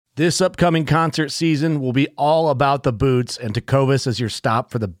This upcoming concert season will be all about the boots, and Tecovas is your stop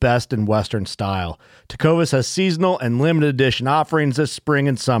for the best in Western style. Tecovas has seasonal and limited edition offerings this spring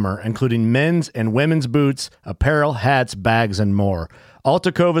and summer, including men's and women's boots, apparel, hats, bags, and more. All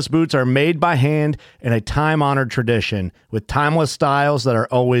Tecovas boots are made by hand in a time-honored tradition with timeless styles that are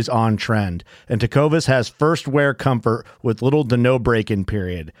always on trend. And Tecovas has first wear comfort with little to no break-in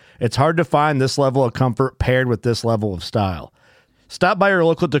period. It's hard to find this level of comfort paired with this level of style. Stop by your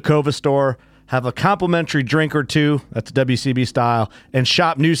local Tecovas store, have a complimentary drink or two, that's WCB style, and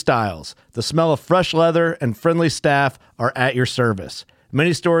shop new styles. The smell of fresh leather and friendly staff are at your service.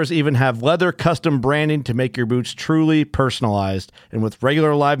 Many stores even have leather custom branding to make your boots truly personalized. And with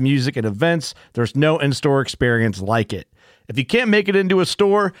regular live music and events, there's no in-store experience like it. If you can't make it into a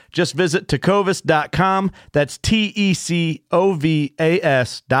store, just visit tecovas.com. That's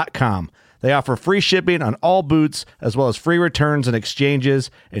TECOVAS.com. They offer free shipping on all boots, as well as free returns and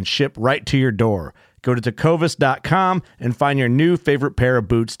exchanges, and ship right to your door. Go to tecovas.com and find your new favorite pair of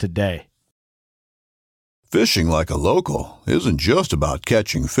boots today. Fishing like a local isn't just about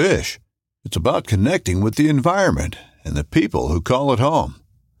catching fish. It's about connecting with the environment and the people who call it home.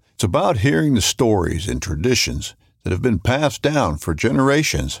 It's about hearing the stories and traditions that have been passed down for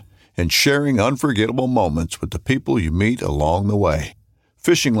generations and sharing unforgettable moments with the people you meet along the way.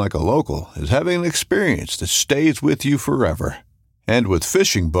 Fishing like a local is having an experience that stays with you forever. And with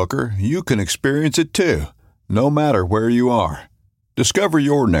Fishing Booker, you can experience it too, no matter where you are. Discover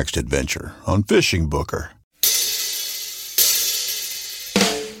your next adventure on Fishing Booker.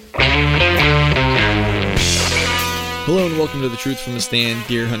 Hello and welcome to the Truth from the Stand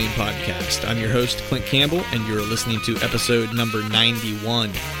Deer Hunting Podcast. I'm your host, Clint Campbell, and you're listening to episode number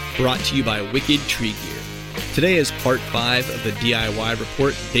 91, brought to you by Wicked Tree Gear. Today is part 5 of the DIY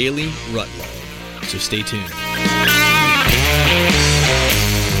Report Daily Rut Log, so stay tuned.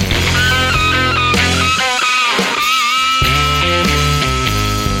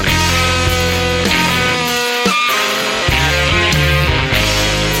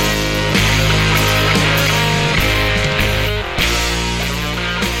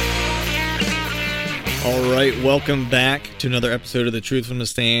 All right, welcome back to another episode of the Truth from the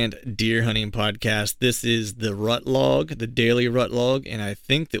Stand Deer Hunting Podcast. This is the Rut Log, the Daily Rut Log, and I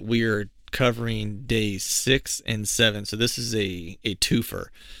think that we are covering days 6 and 7. So this is a twofer.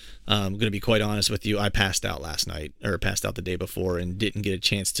 I'm going to be quite honest with you. I passed out last night, or passed out the day before, and didn't get a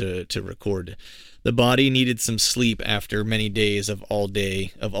chance to record. The body needed some sleep after many days of all day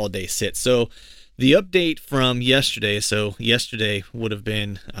sit. So the update from yesterday, so yesterday would have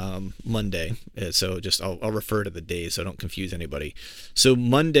been Monday, so just I'll refer to the days so I don't confuse anybody. So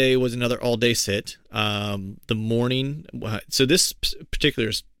Monday was another all-day sit. The morning, so this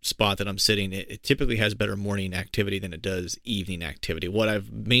particular spot that I'm sitting, it typically has better morning activity than it does evening activity. What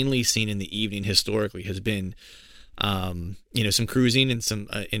I've mainly seen in the evening historically has been, some cruising and some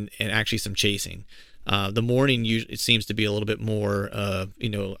and actually some chasing. The morning it seems to be a little bit more,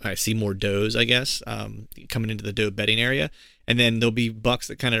 I see more does, I guess, coming into the doe bedding area. And then there'll be bucks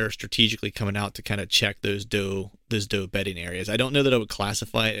that kind of are strategically coming out to kind of check those doe bedding areas. I don't know that I would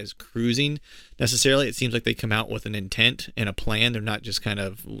classify it as cruising necessarily. It seems like they come out with an intent and a plan. They're not just kind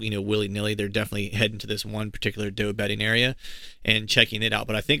of, willy-nilly. They're definitely heading to this one particular doe bedding area and checking it out.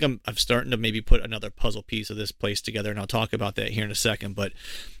 But I think I'm starting to maybe put another puzzle piece of this place together, and I'll talk about that here in a second. But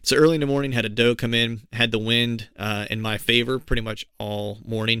so early in the morning, had a doe come in, had the wind in my favor pretty much all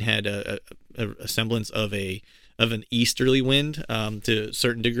morning, had a semblance of an easterly wind to a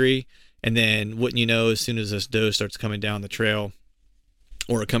certain degree. And then wouldn't you know, as soon as this doe starts coming down the trail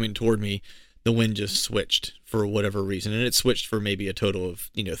or coming toward me, the wind just switched for whatever reason. And it switched for maybe a total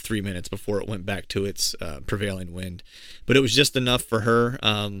of 3 minutes before it went back to its prevailing wind. But it was just enough for her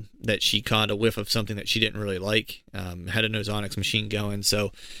that she caught a whiff of something that she didn't really like. Had a Nosonics machine going,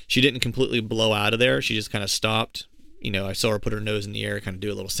 so she didn't completely blow out of there. She just kind of stopped. I saw her put her nose in the air, kind of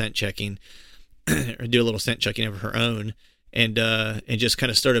do a little scent checking or do a little scent checking of her own, and just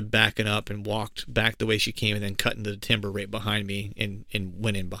kind of started backing up and walked back the way she came, and then cut into the timber right behind me and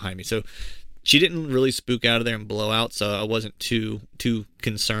went in behind me. So she didn't really spook out of there and blow out, so I wasn't too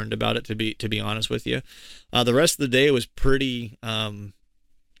concerned about it, to be honest with you. The rest of the day was pretty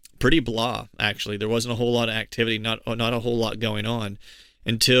blah, actually. There wasn't a whole lot of activity, not a whole lot going on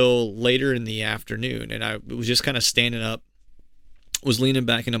until later in the afternoon, and I was just kind of standing up, was leaning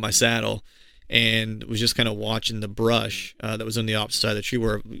back into my saddle, and was just kind of watching the brush that was on the opposite side of the tree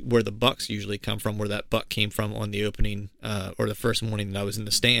where the bucks usually come from, where that buck came from on the opening or the first morning that I was in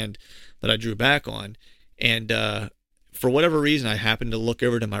the stand that I drew back on. And for whatever reason, I happened to look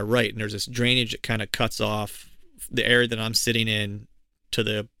over to my right, and there's this drainage that kind of cuts off the area that I'm sitting in to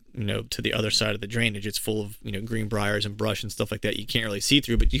the to the other side of the drainage. It's full of, green briars and brush and stuff like that you can't really see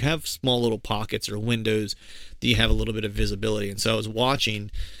through, but you have small little pockets or windows that you have a little bit of visibility. And so I was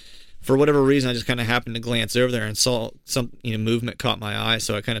watching, for whatever reason, I just kind of happened to glance over there and saw some, movement caught my eye.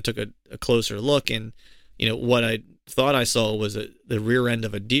 So I kind of took a closer look, and, what I thought I saw was the rear end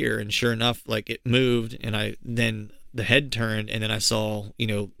of a deer. And sure enough, like, it moved, and then the head turned, and then I saw,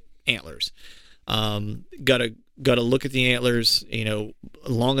 antlers. Got to look at the antlers,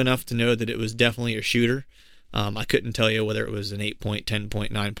 long enough to know that it was definitely a shooter. I couldn't tell you whether it was an 8 point, 10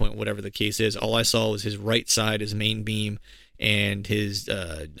 point, 9 point, whatever the case is. All I saw was his right side, his main beam, and his,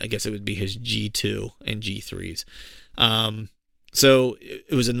 I guess it would be his G2 and G3s. So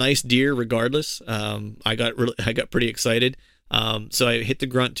it was a nice deer regardless. I got pretty excited. So I hit the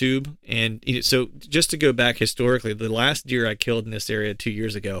grunt tube, and so just to go back historically, the last deer I killed in this area 2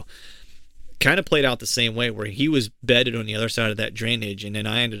 years ago kind of played out the same way, where he was bedded on the other side of that drainage, and then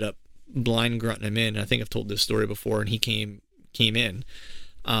I ended up blind grunting him in. I think I've told this story before, and he came in.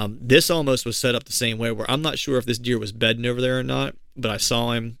 This almost was set up the same way, where I'm not sure if this deer was bedding over there or not, but I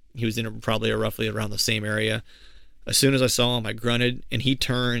saw him. He was in probably roughly around the same area. As soon as I saw him, I grunted, and he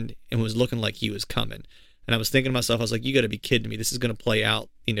turned and was looking like he was coming. And I was thinking to myself, I was like, you got to be kidding me. This is going to play out,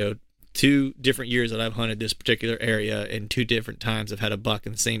 2 different years that I've hunted this particular area, and 2 different times I've had a buck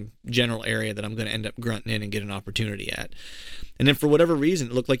in the same general area that I'm going to end up grunting in and get an opportunity at. And then for whatever reason,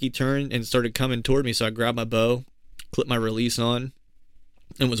 it looked like he turned and started coming toward me. So I grabbed my bow, clipped my release on,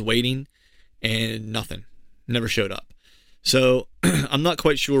 and was waiting, and nothing. Never showed up. So I'm not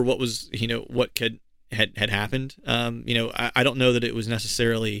quite sure what was, what had happened. I don't know that it was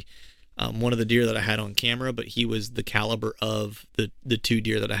necessarily one of the deer that I had on camera, but he was the caliber of the 2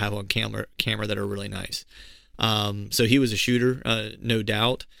 deer that I have on camera that are really nice. So he was a shooter, no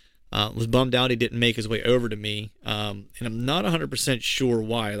doubt. Was bummed out he didn't make his way over to me, and I'm not 100% sure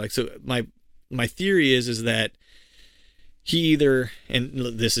why. Like, so my theory is that he either, and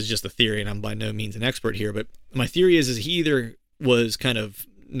this is just a theory, and I'm by no means an expert here, but my theory is he either was kind of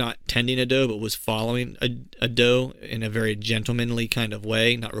not tending a doe, but was following a doe in a very gentlemanly kind of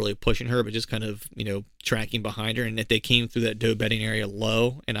way, not really pushing her, but just kind of, tracking behind her. And that they came through that doe bedding area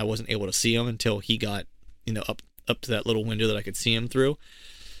low, and I wasn't able to see him until he got, up to that little window that I could see him through.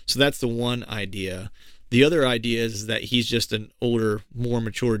 So that's the one idea. The other idea is that he's just an older, more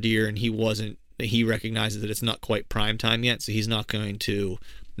mature deer, and he recognizes that it's not quite prime time yet, so he's not going to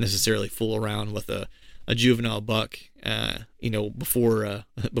necessarily fool around with a juvenile buck,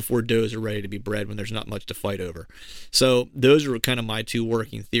 before does are ready to be bred, when there's not much to fight over. So those are kind of my 2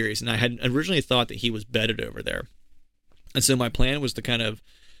 working theories. And I had originally thought that he was bedded over there. And so my plan was to kind of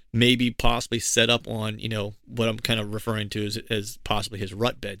maybe possibly set up on, what I'm kind of referring to as possibly his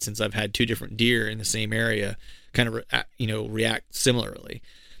rut bed, since I've had 2 different deer in the same area kind of, react similarly.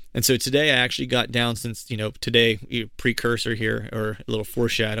 And so today I actually got down, since, today, precursor here, or a little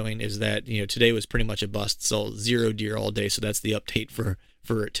foreshadowing, is that, today was pretty much a bust. So 0 deer all day. So that's the update for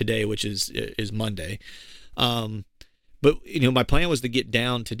today, which is Monday. But, my plan was to get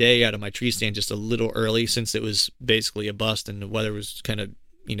down today out of my tree stand just a little early, since it was basically a bust and the weather was kind of,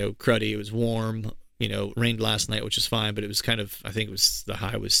 cruddy. It was warm, rained last night, which is fine, but it was kind of, I think the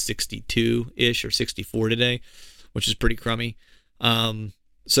high was 62-ish or 64 today, which is pretty crummy.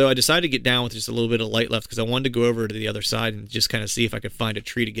 So I decided to get down with just a little bit of light left, because I wanted to go over to the other side and just kind of see if I could find a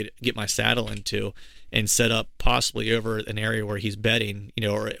tree to get my saddle into and set up possibly over an area where he's bedding,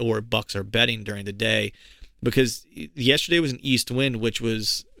 or bucks are bedding during the day. Because yesterday was an east wind,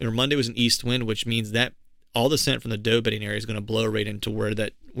 Monday was an east wind, which means that all the scent from the doe bedding area is going to blow right into where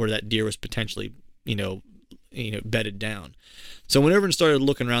that deer was potentially, bedded down. So I went over and started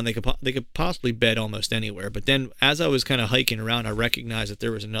looking around. They could possibly bed almost anywhere. But then as I was kind of hiking around, I recognized that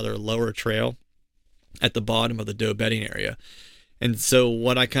there was another lower trail at the bottom of the doe bedding area. And so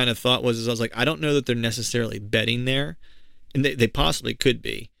what I kind of thought was I was like, I don't know that they're necessarily bedding there. And they possibly could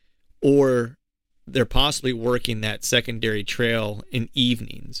be. Or they're possibly working that secondary trail in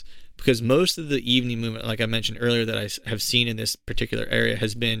evenings. Because most of the evening movement, like I mentioned earlier, that I have seen in this particular area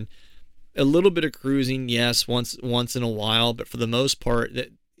has been a little bit of cruising, yes, once in a while, but for the most part,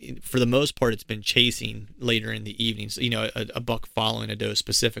 it's been chasing later in the evenings. A buck following a doe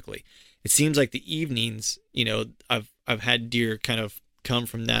specifically. It seems like the evenings, I've had deer kind of come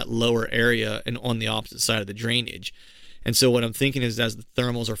from that lower area and on the opposite side of the drainage. And so what I'm thinking is, as the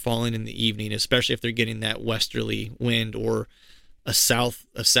thermals are falling in the evening, especially if they're getting that westerly wind or a south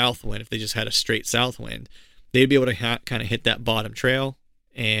wind, if they just had a straight south wind, they'd be able to kind of hit that bottom trail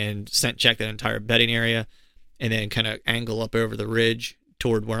and scent check that entire bedding area, and then kind of angle up over the ridge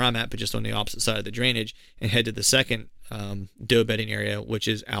toward where I'm at, but just on the opposite side of the drainage, and head to the second doe bedding area, which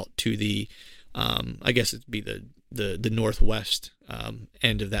is out to the, I guess it'd be the northwest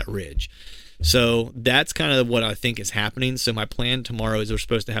end of that ridge. So that's kind of what I think is happening. So my plan tomorrow is we're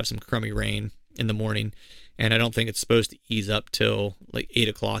supposed to have some crummy rain in the morning, and I don't think it's supposed to ease up till like 8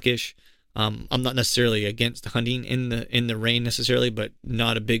 o'clock ish. I'm not necessarily against hunting in the rain necessarily, but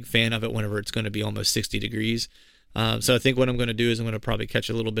not a big fan of it whenever it's going to be almost 60 degrees. So I think what I'm going to do is I'm going to probably catch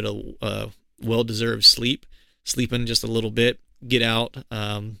a little bit of well-deserved sleeping just a little bit, get out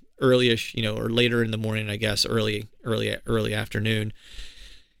early-ish, or later in the morning, I guess, early afternoon,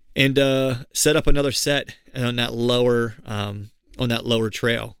 and set up another set on that lower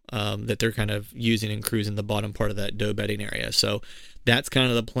trail that they're kind of using and cruising the bottom part of that doe bedding area. So that's kind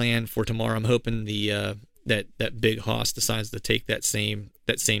of the plan for tomorrow. I'm hoping that big hoss decides to take that same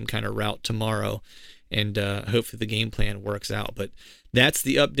kind of route tomorrow, and hopefully the game plan works out. But that's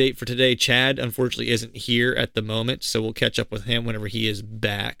the update for today. Chad, unfortunately, isn't here at the moment, so we'll catch up with him whenever he is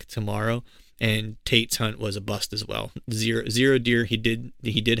back tomorrow. And Tate's hunt was a bust as well. Zero deer. He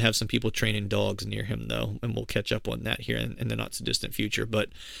did have some people training dogs near him, though, and we'll catch up on that here in the not-so-distant future. But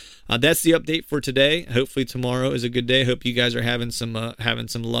that's the update for today. Hopefully tomorrow is a good day. Hope you guys are having some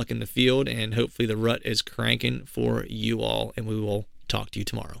luck in the field, and hopefully the rut is cranking for you all, and we will talk to you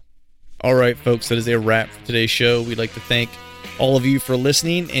tomorrow. All right, folks, that is a wrap for today's show. We'd like to thank all of you for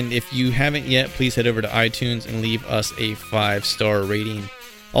listening, and if you haven't yet, please head over to iTunes and leave us a 5-star rating.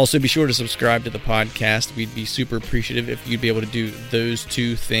 Also, be sure to subscribe to the podcast. We'd be super appreciative if you'd be able to do those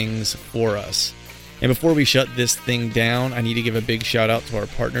two things for us. And before we shut this thing down, I need to give a big shout out to our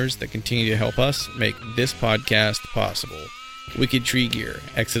partners that continue to help us make this podcast possible. Wicked Tree Gear,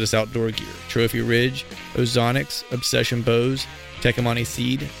 Exodus Outdoor Gear, Trophy Ridge, Ozonics, Obsession Bows, Tecumani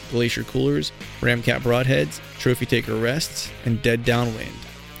Seed, Glacier Coolers, Ramcat Broadheads, Trophy Taker Rests, and Dead Downwind.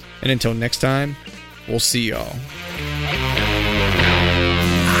 And until next time, we'll see y'all.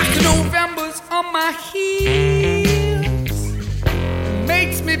 November's on my heels,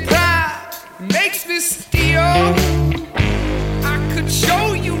 makes me proud, makes me steal. I could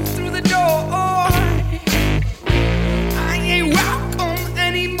show you through the door, I ain't welcome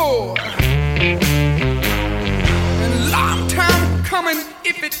anymore. And long time coming,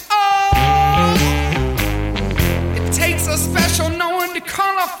 if it all, it takes a special knowing to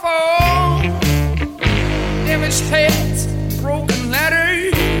color for damaged heads, broken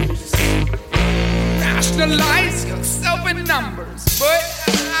letters. Rationalize yourself in numbers, but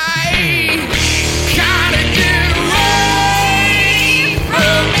I gotta get away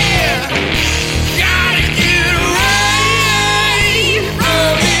from here. Gotta get away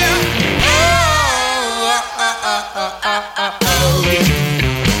from here.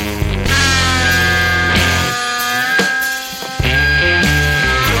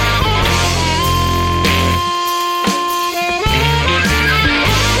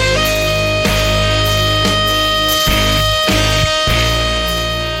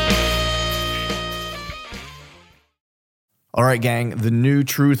 All right, gang, the new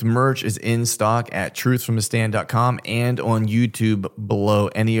Truth merch is in stock at truthfromthestand.com and on YouTube below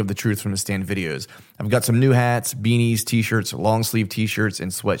any of the Truth from the Stand videos. I've got some new hats, beanies, t-shirts, long sleeve t-shirts,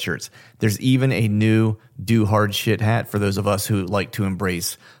 and sweatshirts. There's even a new Do Hard Shit hat for those of us who like to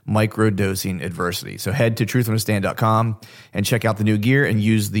embrace micro-dosing adversity. So head to truthfromthestand.com and check out the new gear and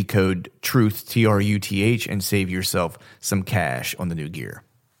use the code TRUTH, T-R-U-T-H, and save yourself some cash on the new gear.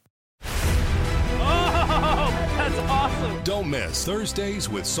 Don't miss Thursdays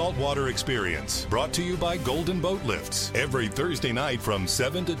with Saltwater Experience, brought to you by Golden Boat Lifts, every Thursday night from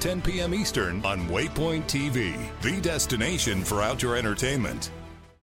 7 to 10 p.m. Eastern on Waypoint TV, the destination for outdoor entertainment.